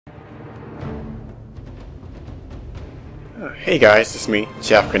Hey guys, it's me,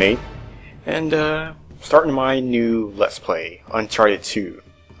 chaffXgrenade, and starting my new Let's Play, Uncharted 2,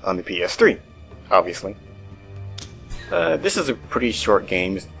 on the PS3, obviously. This is a pretty short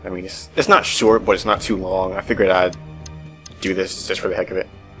game. I mean, it's not short, but it's not too long. I figured I'd do this just for the heck of it.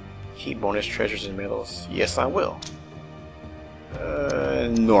 Keep bonus treasures and medals. Yes, I will.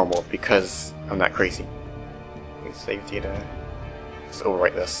 Normal, because I'm not crazy. Save data. Let's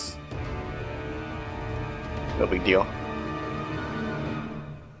overwrite this. No big deal.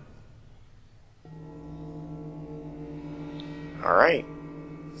 Alright,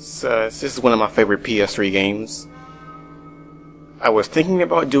 so this is one of my favorite PS3 games. I was thinking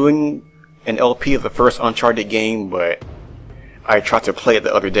about doing an LP of the first Uncharted game, but I tried to play it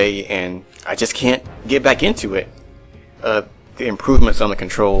the other day and I just can't get back into it. The improvements on the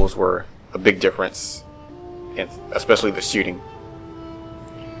controls were a big difference, and especially the shooting.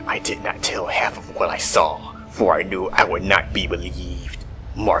 I did not tell half of what I saw, for I knew I would not be believed.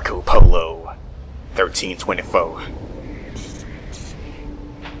 Marco Polo, 1324.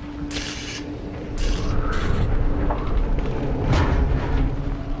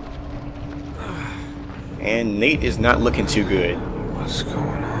 And Nate is not looking too good. What's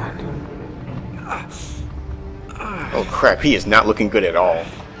going on? Oh crap, he is not looking good at all.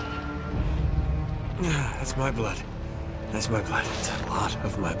 That's my blood. That's my blood. It's a lot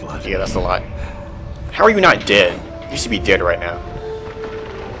of my blood. Yeah, that's a lot. How are you not dead? You should be dead right now.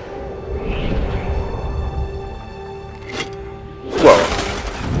 Whoa.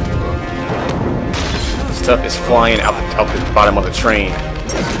 Stuff is flying out the bottom of the train.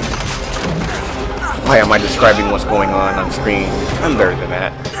 Why am I describing what's going on screen? I'm better than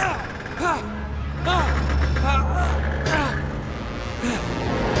that.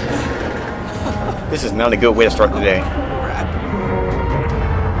 This is not a good way to start the day.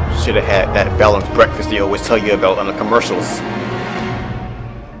 Should have had that balanced breakfast they always tell you about on the commercials.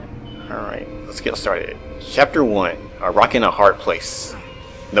 Alright, let's get started. Chapter 1, A Rock in a Hard Place.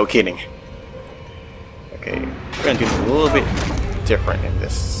 No kidding. Okay, we're gonna do this a little bit different in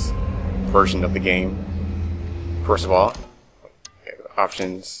this version of the game. First of all,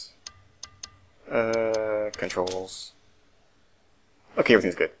 options, controls. Okay,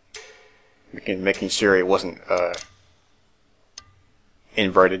 everything's good. Making sure it wasn't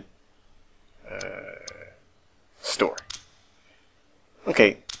inverted. Store.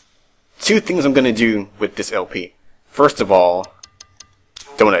 Okay, two things I'm gonna do with this LP. First of all,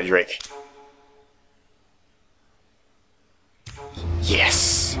 Donut Drake.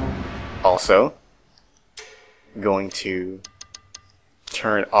 Yes. Also, going to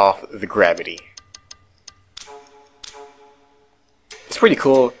turn off the gravity. It's pretty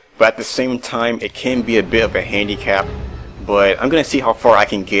cool, but at the same time it can be a bit of a handicap, but I'm gonna see how far I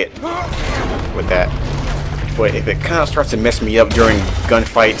can get with that. But if it kind of starts to mess me up during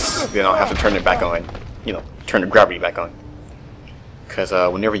gunfights, then I'll have to turn it back on. You know, turn the gravity back on. Because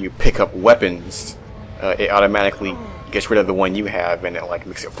whenever you pick up weapons, it automatically gets rid of the one you have and it like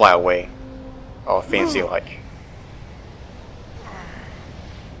makes it fly away. All fancy like.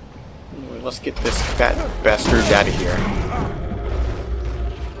 Let's get this fat bastard out of here.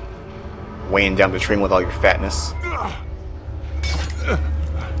 Weighing down the train with all your fatness.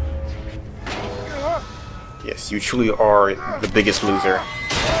 Yes, you truly are the biggest loser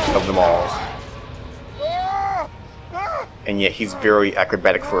of them all. And yet he's very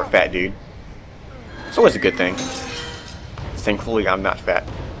acrobatic for a fat dude. It's always a good thing. Thankfully I'm not fat.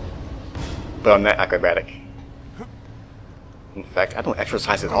 But I'm not acrobatic. In fact, I don't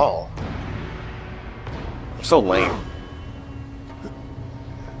exercise at all. I'm so lame.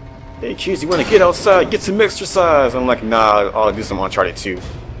 Hey kids, you wanna get outside, get some exercise? I'm like, nah, I'll do some Uncharted 2.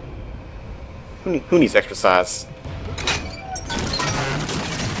 Who needs exercise?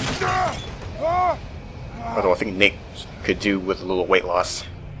 Although I think Nate could do with a little weight loss.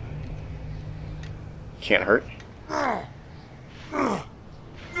 Can't hurt.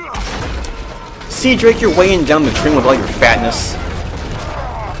 See, Drake, you're weighing down the train with all your fatness.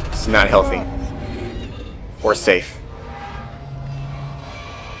 It's not healthy. Or safe.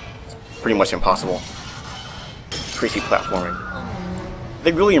 It's pretty much impossible. Crazy platforming.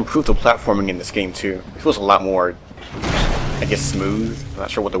 They really improved the platforming in this game too. It feels a lot more, I guess, smooth. I'm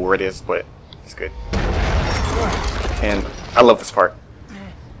not sure what the word is, but it's good. And I love this part.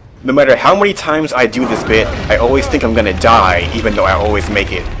 No matter how many times I do this bit, I always think I'm gonna die, even though I always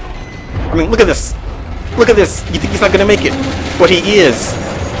make it. I mean, look at this! Look at this! You think he's not gonna make it? But he is!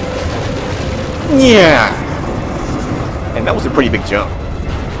 Yeah! And that was a pretty big jump.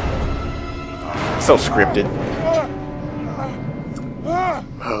 So scripted.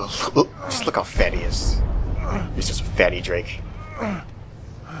 Oh, just look how fat he is. He's just a fatty Drake.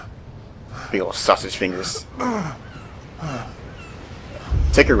 Big old sausage fingers.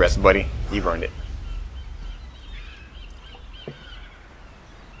 Take a rest, buddy. You've earned it.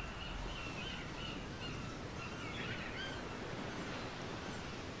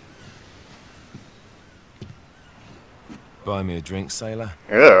 Buy me a drink, sailor.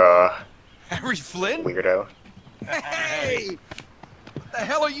 Ugh. Harry Flynn? Weirdo. Hey! What the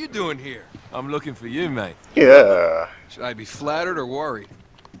hell are you doing here? I'm looking for you, mate. Yeah. Should I be flattered or worried?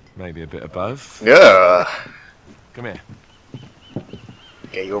 Maybe a bit of both. Yeah. Come here.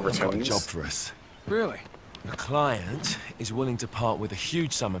 Yeah, you I've got a overtones. job for us. Really? A client is willing to part with a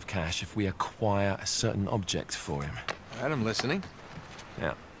huge sum of cash if we acquire a certain object for him. All right, I'm listening.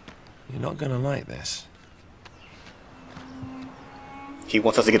 Now, you're not gonna like this. He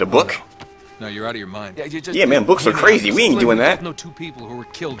wants us to get a book? No, you're out of your mind. Yeah, man, books are crazy. We ain't doing that. No, two people who were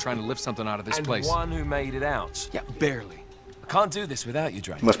killed trying to lift something out of this And place. one who made it out. Yeah, barely. I can't do this without you,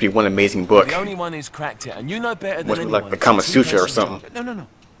 Drake. Must be one amazing book. The only one who's cracked it, and you know better than Must be anyone. like the Kama It's a Sutra or two-person something. job. No.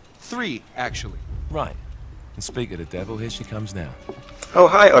 3, actually. Right. And speak of the devil, here she comes now. Oh,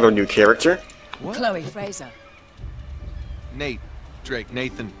 hi, other new character. What? Chloe Fraser.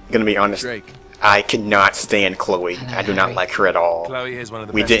 Nathan. Gonna be honest, Drake. I cannot stand Chloe. I do not Harry. like her at all. Chloe is one of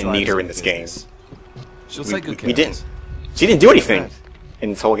the We best didn't need drivers her in this game. business. She'll take good care We of didn't. us. She didn't do anything in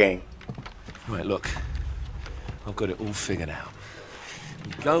this whole game. Right, look. I've got it all figured out.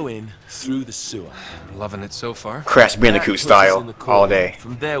 We go in through the sewer. Loving it so far. Crash That Bandicoot puts us in style the all corner. day.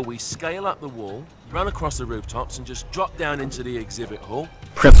 From there, we scale up the wall, run across the rooftops, and just drop down into the exhibit hall.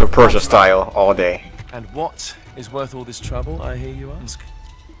 Prince of Persia style all day. And what is worth all this trouble, I hear you ask?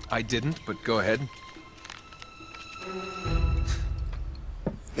 I didn't, but go ahead.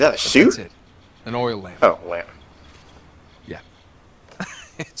 Is that a shoe? That's it. An oil lamp. Oh, lamp. Yeah.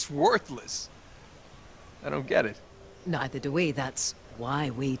 It's worthless. I don't get it. Neither do we. That's why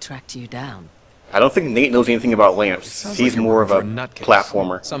we tracked you down. I don't think Nate knows anything about lamps. Sounds He's like you're more of a working for nutcase.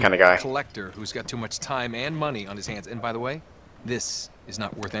 platformer Some kind of guy. collector who's got too much time and money on his hands. And by the way, this is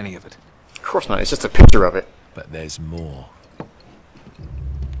not worth any of it. Of course not. It's just a picture of it. But there's more.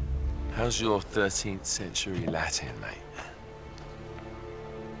 How's your 13th century Latin, mate?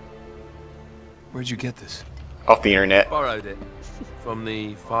 Where'd you get this? Off the internet. Borrowed it from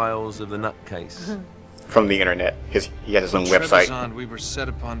the files of the nutcase. From the internet. He has his own website. Trebizond, we were set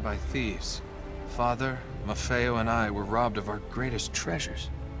upon by thieves. Father, Maffeo, and I were robbed of our greatest treasures.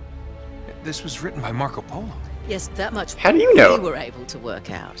 This was written by Marco Polo. Yes, that much How do you know? we were able to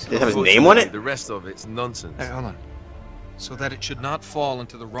work out. Does it have his name on it? The rest of it's nonsense. Hey, hold on. So that it should not fall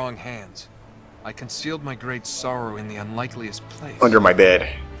into the wrong hands, I concealed my great sorrow in the unlikeliest place. Under my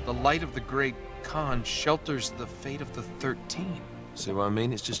bed. The light of the great Khan shelters the fate of the 13. See what I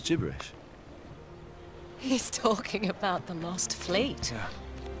mean? It's just gibberish. He's talking about the lost fleet. Yeah.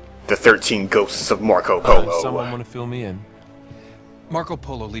 The 13 Ghosts of Marco Polo. Someone want to fill me in? Marco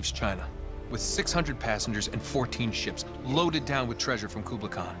Polo leaves China with 600 passengers and 14 ships loaded down with treasure from Kublai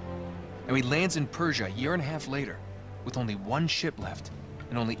Khan. And he lands in Persia a year and a half later with only 1 ship left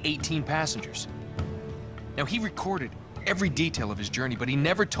and only 18 passengers. Now, he recorded every detail of his journey, but he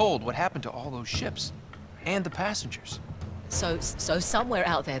never told what happened to all those ships and the passengers. So somewhere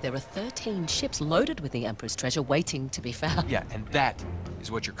out there are 13 ships loaded with the Emperor's treasure waiting to be found. Yeah, and that is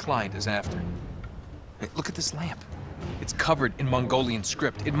what your client is after. Hey, look at this lamp. It's covered in Mongolian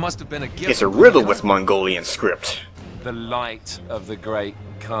script. It must have been a gift. It's a riddle with Mongolian script. The light of the great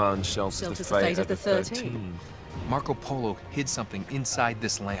Khan shelters the fate of the 13. Marco Polo hid something inside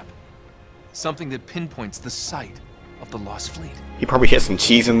this lamp. Something that pinpoints the site of the lost fleet. He probably hid some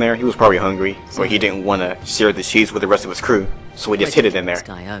cheese in there. He was probably hungry, so he didn't want to share the cheese with the rest of his crew. So he just hid it in there. This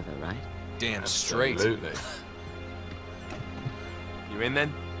guy over, right? Damn straight. Absolutely. You in then?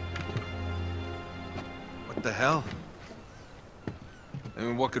 What the hell? I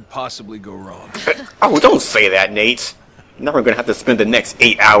mean, what could possibly go wrong? Oh, don't say that, Nate. You're never gonna have to spend the next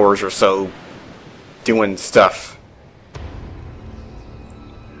 8 hours or so doing stuff.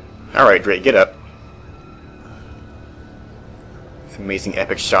 Alright, Drake, get up. It's an amazing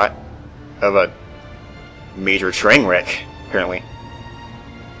epic shot of a major train wreck, apparently.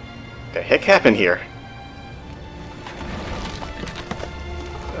 The heck happened here?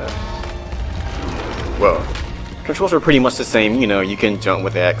 Whoa. Controls are pretty much the same, you know, you can jump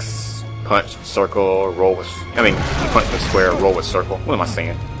with X, punch, circle, roll with... I mean, punch with square, roll with circle. What am I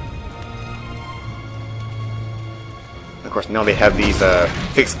saying? Of course, now they have these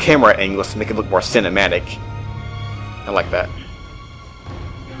fixed camera angles to make it look more cinematic. I like that.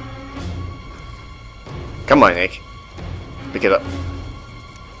 Come on, Nick. Pick it up.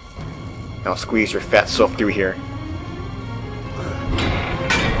 Now squeeze your fat self through here.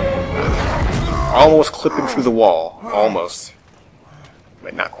 Almost clipping through the wall. Almost.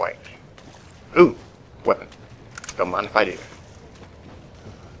 But not quite. Ooh! Weapon. Don't mind if I do.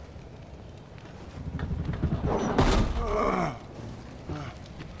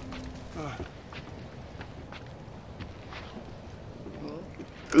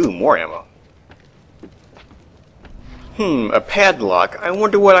 Ooh, more ammo. A padlock. I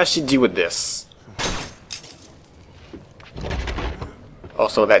wonder what I should do with this.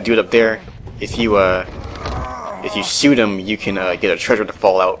 Also, that dude up there, if you shoot him, you can get a treasure to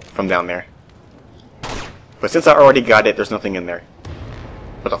fall out from down there. But since I already got it, there's nothing in there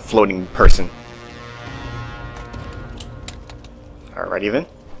but a floating person. Alrighty then.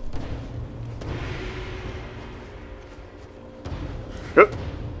 Oh.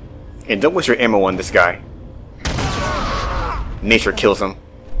 And don't waste your ammo on this guy. Nature kills him.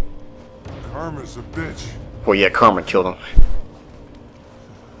 Karma's a bitch. Well, yeah, karma killed him.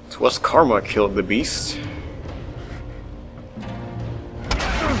 So what's karma killed the beast?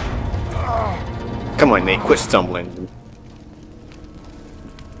 Come on, Nate, quit stumbling.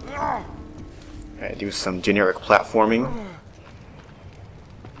 Alright, do some generic platforming.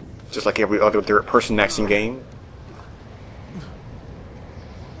 Just like every other third-person action game.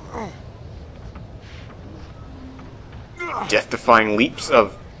 Death-defying leaps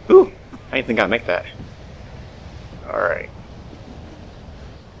of... Ooh! I didn't think I'd make that. Alright.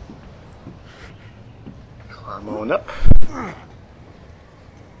 Climb on up.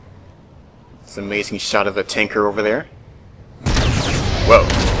 It's an amazing shot of the tanker over there. Whoa.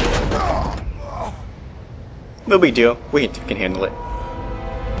 No big deal. We can handle it.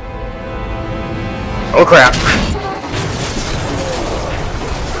 Oh crap!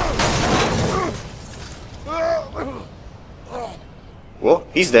 Well,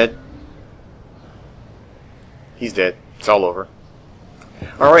 he's dead. He's dead. It's all over.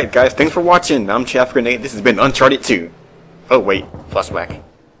 Alright guys, thanks for watching. I'm chaffXgrenade. This has been Uncharted 2. Oh wait, flashback.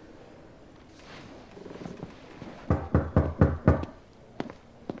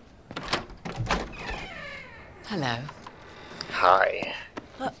 Hello. Hi.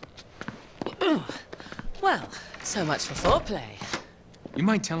 Well, so much for foreplay. You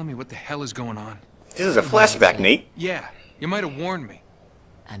mind telling me what the hell is going on? This is a flashback, Nate. Yeah, you might have warned me.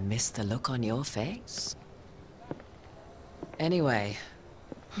 And missed the look on your face? Anyway,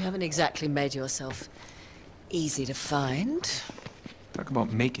 you haven't exactly made yourself easy to find. Talk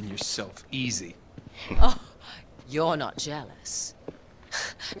about making yourself easy. Oh, you're not jealous.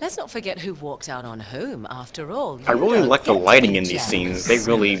 Let's not forget who walked out on whom, after all. I really like the lighting in these scenes. They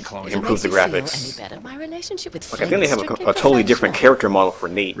really improve the graphics. Any better? My relationship with Like, I think they have a totally different character model for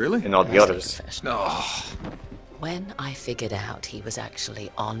Nate and all the others. No. When I figured out he was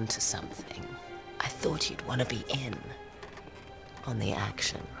actually on to something, I thought you'd want to be in on the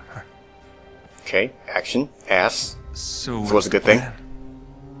action. Okay, action, ass. So what's a good thing?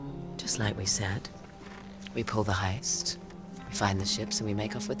 Just like we said, we pull the heist, we find the ships, and we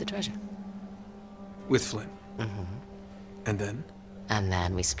make off with the treasure. With Flynn? Mm-hmm. And then? And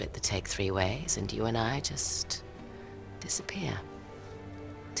then we split the take 3 ways, and you and I just disappear.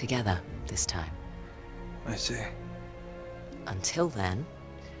 Together, this time. I see. Until then,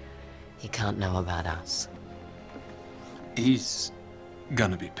 he can't know about us. He's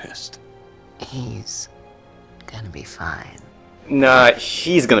gonna be pissed. He's gonna be fine. Nah,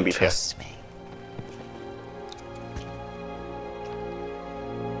 he's gonna be pissed. Trust me.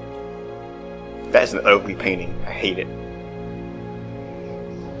 That's an ugly painting. I hate it.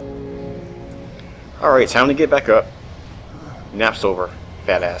 Alright, time to get back up. Nap's over,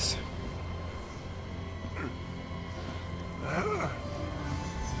 fat ass.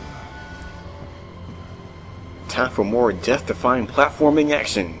 Time for more death-defying platforming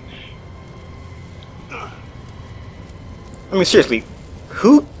action. I mean, seriously,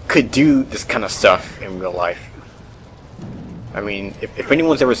 who could do this kind of stuff in real life? I mean, if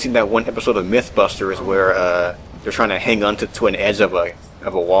anyone's ever seen that one episode of Mythbusters where they're trying to hang on to an edge of a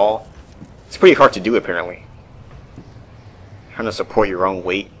wall, it's pretty hard to do apparently. Trying to support your own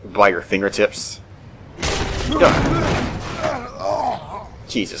weight by your fingertips.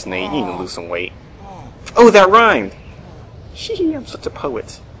 Jesus, Nate, you need to lose some weight. Oh, that rhymed! Hee, I'm such a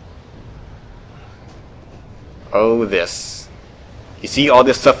poet. Oh, this. You see all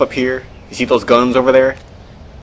this stuff up here? You see those guns over there?